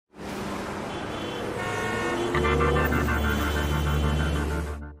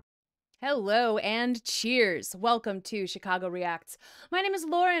Hello and cheers! Welcome to Chicago Reacts. My name is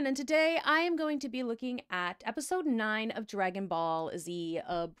Lauren, and today I am going to be looking at episode 9 of Dragon Ball Z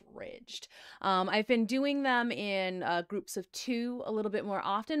Abridged. I've been doing them in groups of 2 a little bit more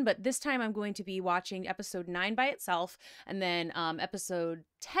often, but this time I'm going to be watching episode 9 by itself, and then episode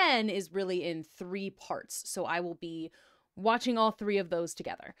 10 is really in 3 parts, so I will be watching all 3 of those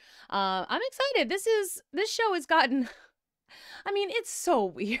together. I'm excited. This show has gotten... I mean, it's so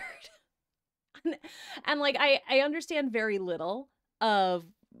weird. And like I understand very little of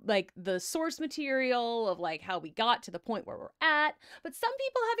like the source material of like how we got to the point where we're at, but some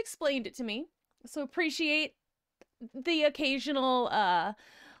people have explained it to me, so appreciate the occasional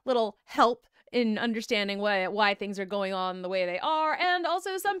little help in understanding why things are going on the way they are. And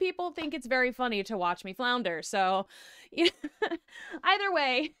also some people think it's very funny to watch me flounder, so you know, either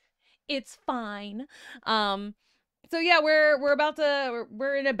way it's fine. So yeah,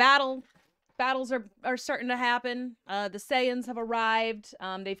 we're in a battle. Battles are starting to happen. The Saiyans have arrived.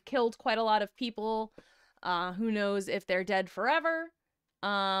 They've killed quite a lot of people. Who knows if they're dead forever,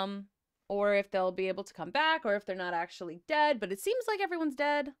 or if they'll be able to come back, or if they're not actually dead. But it seems like everyone's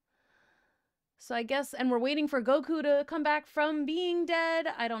dead. So I guess, and we're waiting for Goku to come back from being dead.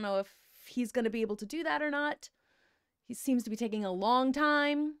 I don't know if he's going to be able to do that or not. He seems to be taking a long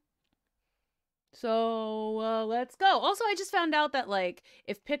time. So, let's go. Also, I just found out that, like,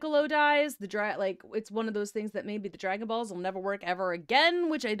 if Piccolo dies, it's one of those things that maybe the Dragon Balls will never work ever again,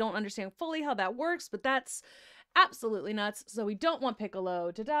 which I don't understand fully how that works, but that's absolutely nuts. So we don't want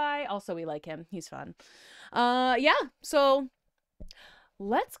Piccolo to die. Also, we like him. He's fun. Yeah, so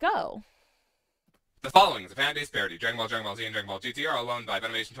let's go. The following is a fan-based parody. Dragon Ball, Dragon Ball Z, and Dragon Ball GT are all owned by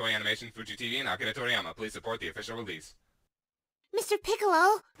Funimation, Toei Animation, Fuji TV, and Akira Toriyama. Please support the official release. Mr.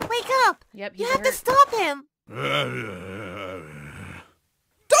 Piccolo, wake up! Yep, you have to stop him! Don't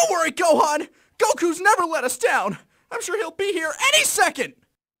worry, Gohan! Goku's never let us down! I'm sure he'll be here any second!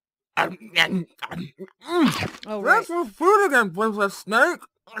 Oh, right. That's for food again, Princess Snake!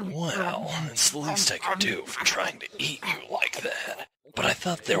 Well, it's the least I could do for trying to eat you like that. But I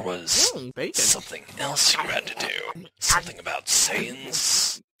thought there was something else you had to do. Something about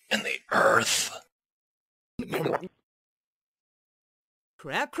Saiyans and the Earth.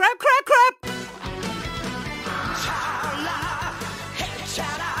 Crap, crap, crap, crap!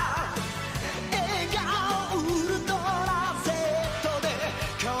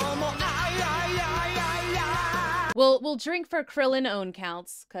 We'll drink for Krillin own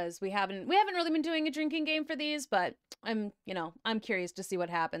counts, because we haven't really been doing a drinking game for these, but I'm curious to see what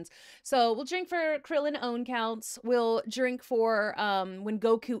happens. So we'll drink for Krillin own counts. We'll drink for when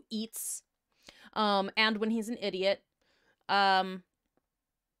Goku eats, and when he's an idiot.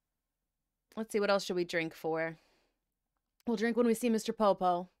 Let's see, what else should we drink for? We'll drink when we see Mr.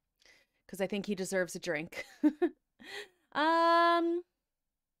 Popo, because I think he deserves a drink.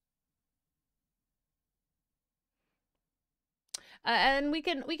 And we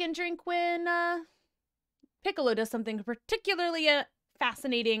can drink when Piccolo does something particularly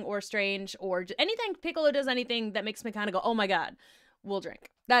fascinating or strange, or anything Piccolo does, anything that makes me kind of go, oh my god. We'll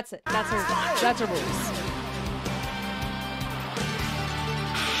drink. That's it. That's our rules.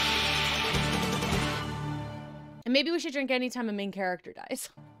 And maybe we should drink anytime a main character dies.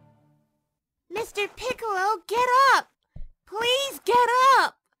 Mr. Piccolo, get up! Please get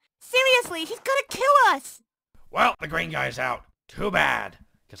up! Seriously, he's gonna kill us! Well, the green guy's out. Too bad.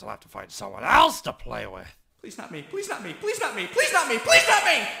 Guess I'll have to find someone else to play with. Please not me, please not me, please not me, please not me, please not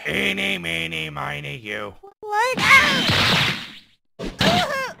me! Eeny, meeny, miny, you. What? Ow.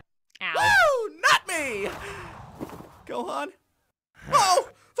 Woo! Not me! Gohan? Oh!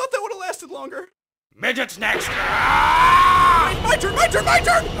 Thought that would have lasted longer. Midget's next! My turn, my turn, my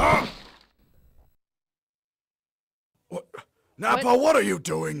turn! What? Nappa, what are you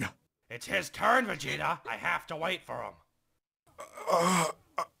doing? It's his turn, Vegeta. I have to wait for him.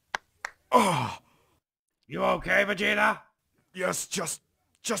 You okay, Vegeta? Yes, just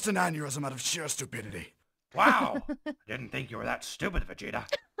an aneurysm out of sheer stupidity. Wow. Didn't think you were that stupid, Vegeta.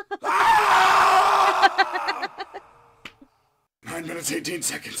 9 minutes, 18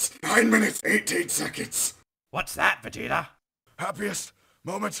 seconds. 9 minutes, 18 seconds. What's that, Vegeta? Happiest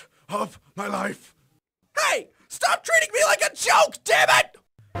moment of my life. Hey! Stop treating me like a joke, damn it!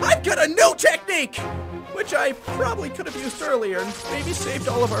 I've got a new technique! Which I probably could have used earlier and maybe saved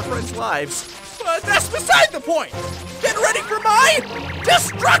all of our friends' lives. But that's beside the point! Get ready for my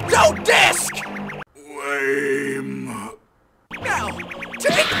Destructo Disc! Lame. Now,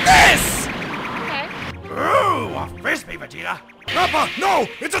 take this! Okay. Ooh, a frisbee, Vegeta. Nappa, no!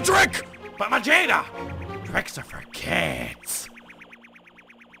 It's a trick! But Vegeta! tricks are for kids.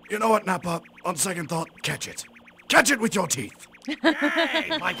 You know what, Nappa? On second thought, catch it. Catch it with your teeth.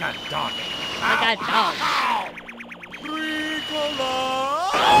 Hey, like a dog. Like a dog.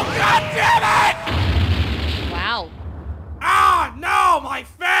 Oh, God damn it! Wow. Ah, no, my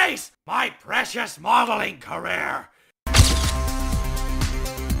face! My precious modeling career.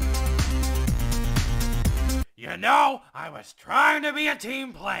 You know, I was trying to be a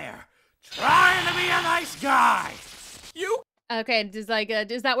team player. Trying to be a nice guy. You? Okay, is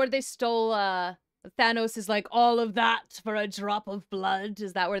that where they stole Thanos is like all of that for a drop of blood?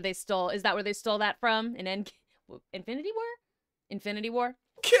 Is that where they stole that from in Infinity War? Infinity War?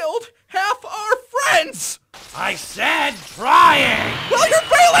 Killed half our friends! I said trying! Well, you're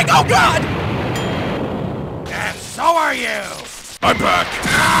failing! Oh, God! And so are you! I'm back!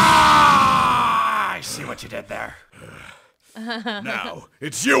 Ah, I see what you did there. Now,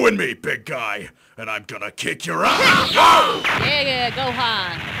 it's you and me, big guy, and I'm gonna kick your ass! Whoa! Yeah,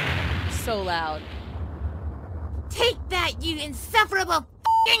 Gohan. So loud. Take that, you insufferable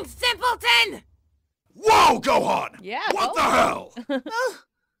f***ing simpleton! Whoa, Gohan! Yeah, What the Gohan. hell?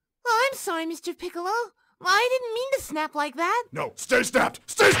 Oh, I'm sorry, Mr. Piccolo. I didn't mean to snap like that. No, stay snapped!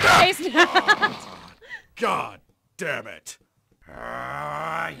 Stay snapped! Stay snapped. God damn it. You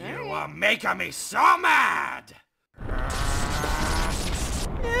are making me so mad!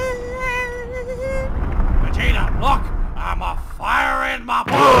 Vegeta, look! I'm a fire in my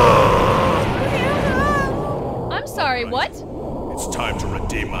butt! I'm sorry, what? It's time to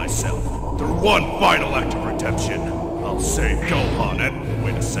redeem myself. Through one final act of redemption, I'll save Gohan and...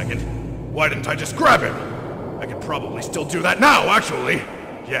 Wait a second. Why didn't I just grab him? I could probably still do that now, actually.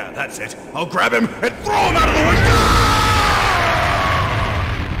 Yeah, that's it. I'll grab him and throw him out of the window!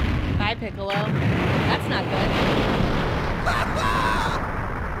 Bye, Piccolo. That's not good.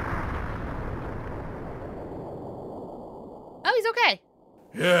 Oh, he's okay.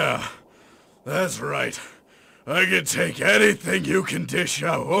 Yeah, that's right. I can take anything you can dish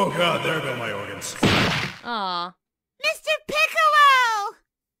out. Oh God, there go my organs. Aw. Mr. Piccolo!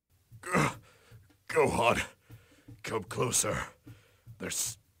 Gohan, come closer.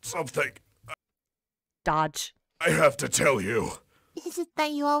 There's something Dodge. I have to tell you. Is it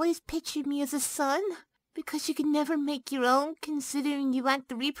that you always pictured me as a son? Because you can never make your own, considering you lack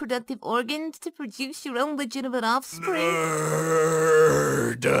the reproductive organs to produce your own legitimate offspring?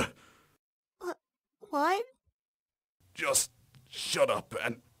 Nerd. What? Just shut up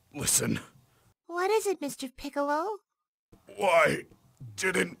and listen. What is it, Mr. Piccolo? Why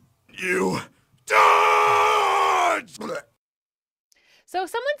didn't you dodge? So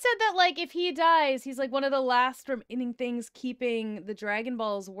someone said that, like, if he dies, he's like one of the last remaining things keeping the Dragon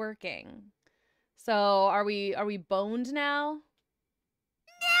Balls working. So are we boned now?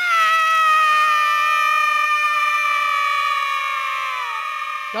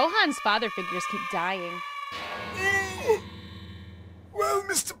 Gohan's father figures keep dying. Well,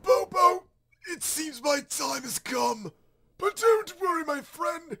 Mr. Bobo, it seems my time has come. But don't worry, my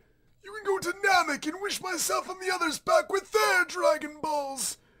friend. You can go to Namek and wish myself and the others back with their Dragon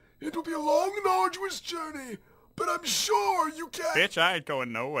Balls. It will be a long and arduous journey, but I'm sure you can... Bitch, I ain't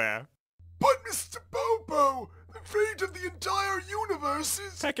going nowhere. But, Mr. Bobo, the fate of the entire universe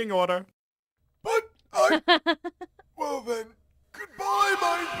is... Pecking order. But I... Well then, goodbye,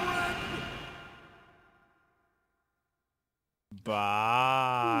 my friend.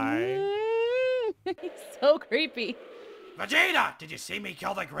 Bye. He's so creepy. Vegeta, did you see me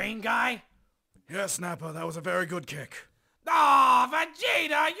kill the green guy? Yes, Nappa, that was a very good kick. Aw,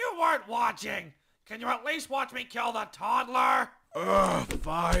 Vegeta, you weren't watching. Can you at least watch me kill the toddler?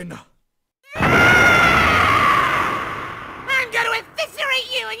 Fine. I'm gonna eviscerate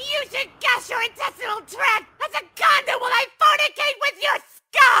you and use your gastrointestinal tract as a condom while I fornicate with your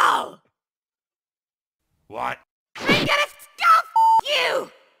skull! What? I'm gonna skull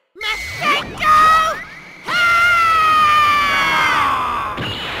you! Masenko!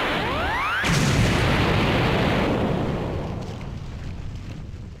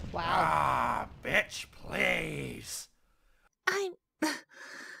 Wow. Ah, bitch, please. I'm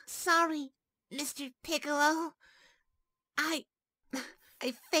sorry, Mr. Piccolo. I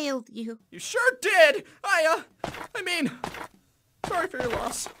failed you. You sure did! I mean, sorry for your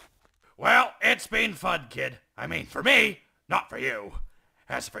loss. Well, it's been fun, kid. I mean, for me, not for you.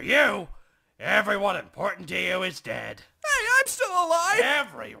 As for you, everyone important to you is dead. Hey, I'm still alive!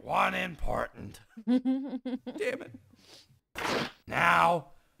 Everyone important. Damn it. Now,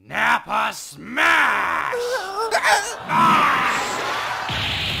 Nappa smash!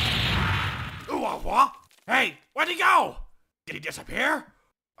 Ooh, what? Hey, where'd he go? Did he disappear?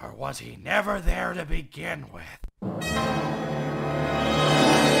 Or was he never there to begin with?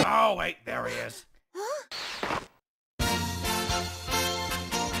 Oh, wait, there he is.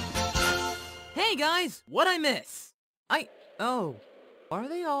 Hey guys, what'd I miss? Oh, are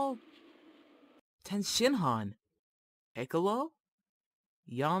they all... Tenshinhan? Piccolo?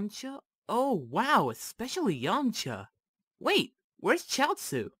 Yamcha? Oh, wow, especially Yamcha. Wait, where's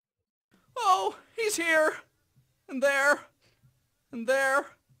Chaozu? Oh, he's here. And there. And there.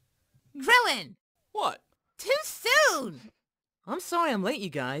 Krillin! What? Too soon! I'm sorry I'm late, you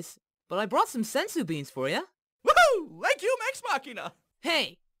guys, but I brought some sensu beans for you. Woohoo! Legume Ex Machina!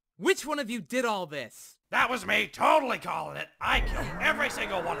 Hey, which one of you did all this? That was me, totally calling it. I killed every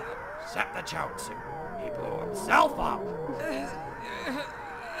single one of them, except the Chaozu. He blew himself up.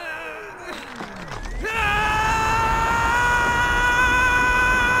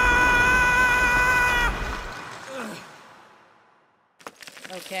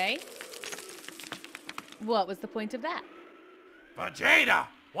 Okay. What was the point of that? Vegeta,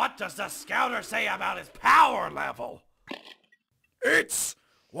 what does the scouter say about his power level? It's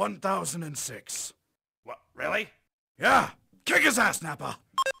 1006. What, really? Yeah, kick his ass, Nappa.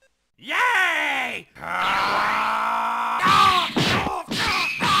 Yay! I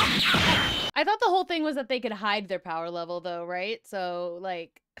thought the whole thing was that they could hide their power level, though, right? So,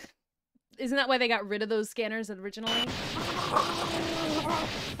 like, isn't that why they got rid of those scanners originally?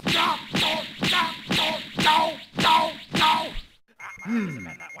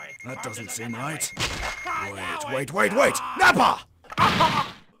 That doesn't seem right. Wait! Nappa!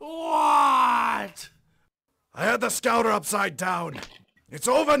 What? I had the scouter upside down. It's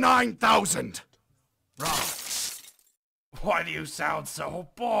over 9,000. Wrong. Why do you sound so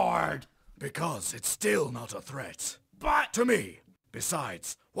bored? Because it's still not a threat. But... To me.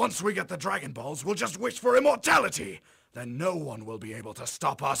 Besides, once we get the Dragon Balls, we'll just wish for immortality. Then no one will be able to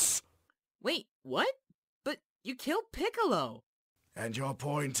stop us. Wait, what? But you killed Piccolo. And your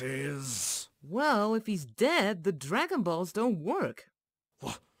point is... Well, if he's dead, the Dragon Balls don't work.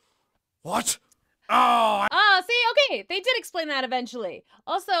 What? Oh, See, okay, they did explain that eventually.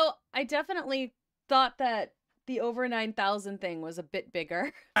 Also, I definitely thought that the over 9,000 thing was a bit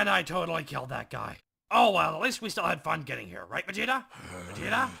bigger. and I totally killed that guy. Oh well, at least we still had fun getting here, right, Vegeta?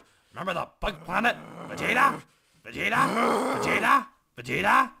 Vegeta? Remember the bug planet? Vegeta? Vegeta? Vegeta?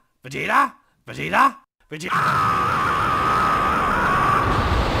 Vegeta? Vegeta? Vegeta? Vegeta?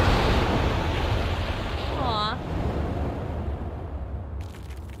 Aw.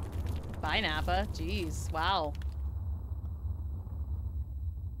 Bye, Nappa. Jeez, wow.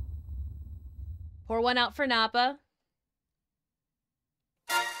 Pour one out for Nappa.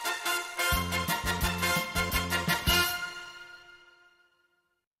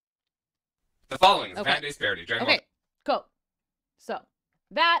 The following is a Okay. fan-based parody. Dragon Ball. Okay, cool. So,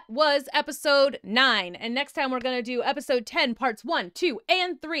 that was episode 9. And next time we're going to do episode 10, parts 1, 2,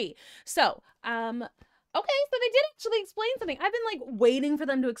 and 3. So, okay, so they did actually explain something. I've been, like, waiting for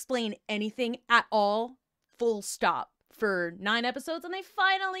them to explain anything at all, full stop, for 9 episodes, and they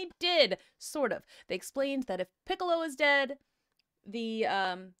finally did, sort of. They explained that if Piccolo is dead, the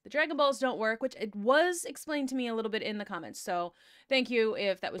Dragon Balls don't work, which it was explained to me a little bit in the comments. So thank you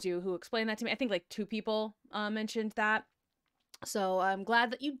if that was you who explained that to me. I think like 2 people mentioned that. So I'm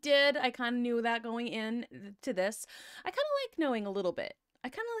glad that you did. I kind of knew that going in to this. I kind of like knowing a little bit. I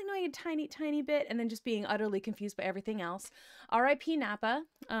kind of like knowing a tiny bit and then just being utterly confused by everything else. R.I.P. Nappa.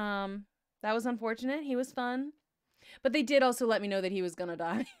 That was unfortunate. He was fun. But they did also let me know that he was gonna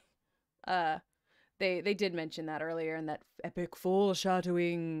die. They did mention that earlier in that epic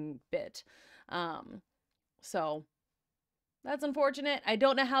foreshadowing bit. So that's unfortunate. I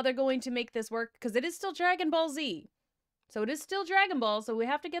don't know how they're going to make this work because it is still Dragon Ball Z. So it is still Dragon Ball, so we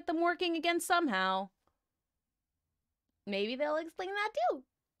have to get them working again somehow. Maybe they'll explain that too.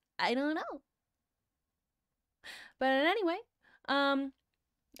 I don't know. But anyway,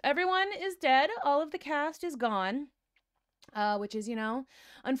 everyone is dead. All of the cast is gone. Which is, you know,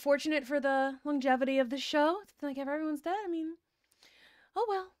 unfortunate for the longevity of the show. Like, if everyone's dead, I mean, oh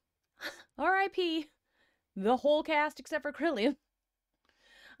well. R.I.P. the whole cast except for Krillin.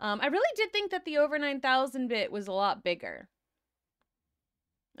 I really did think that the over 9,000 bit was a lot bigger.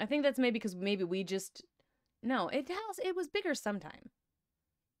 I think that's maybe because maybe we just... No, it was bigger sometime.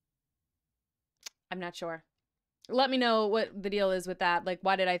 I'm not sure. Let me know what the deal is with that. Like,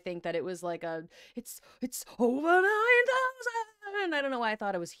 why did I think that it was like it's over 9,000? I don't know why I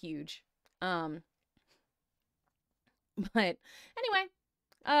thought it was huge. But anyway,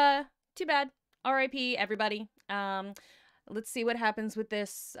 too bad. R.I.P. everybody. Let's see what happens with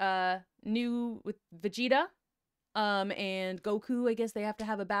this with Vegeta. And Goku, I guess they have to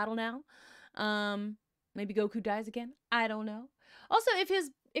have a battle now. Maybe Goku dies again. I don't know. Also, if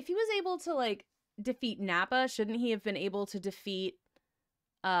he was able to like defeat Nappa, shouldn't he have been able to defeat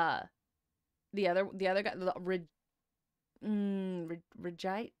the other guy,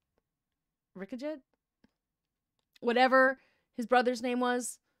 Rikajit? Whatever his brother's name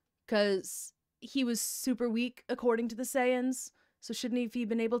was, because he was super weak according to the Saiyans. So shouldn't he have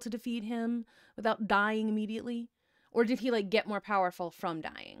been able to defeat him without dying immediately? Or did he like get more powerful from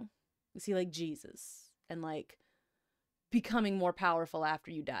dying? Was he like Jesus and like becoming more powerful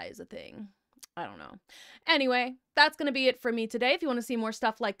after you die is a thing? I don't know. Anyway, that's going to be it for me today. If you want to see more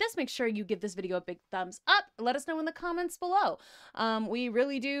stuff like this, make sure you give this video a big thumbs up. Let us know in the comments below. We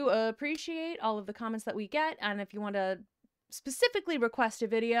really do appreciate all of the comments that we get. And if you want to specifically request a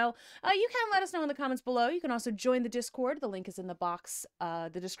video, you can let us know in the comments below. You can also join the Discord. The link is in the box,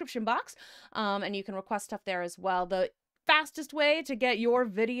 the description box. And you can request stuff there as well. The fastest way to get your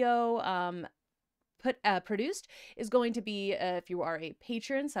video produced is going to be if you are a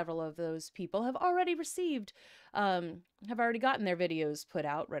patron. Several of those people have already received, have already gotten their videos put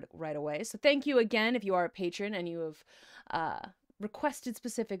out right away. So thank you again if you are a patron and you have requested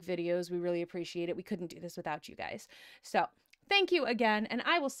specific videos. We really appreciate it. We couldn't do this without you guys. So thank you again, and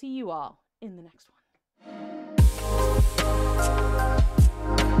I will see you all in the next one.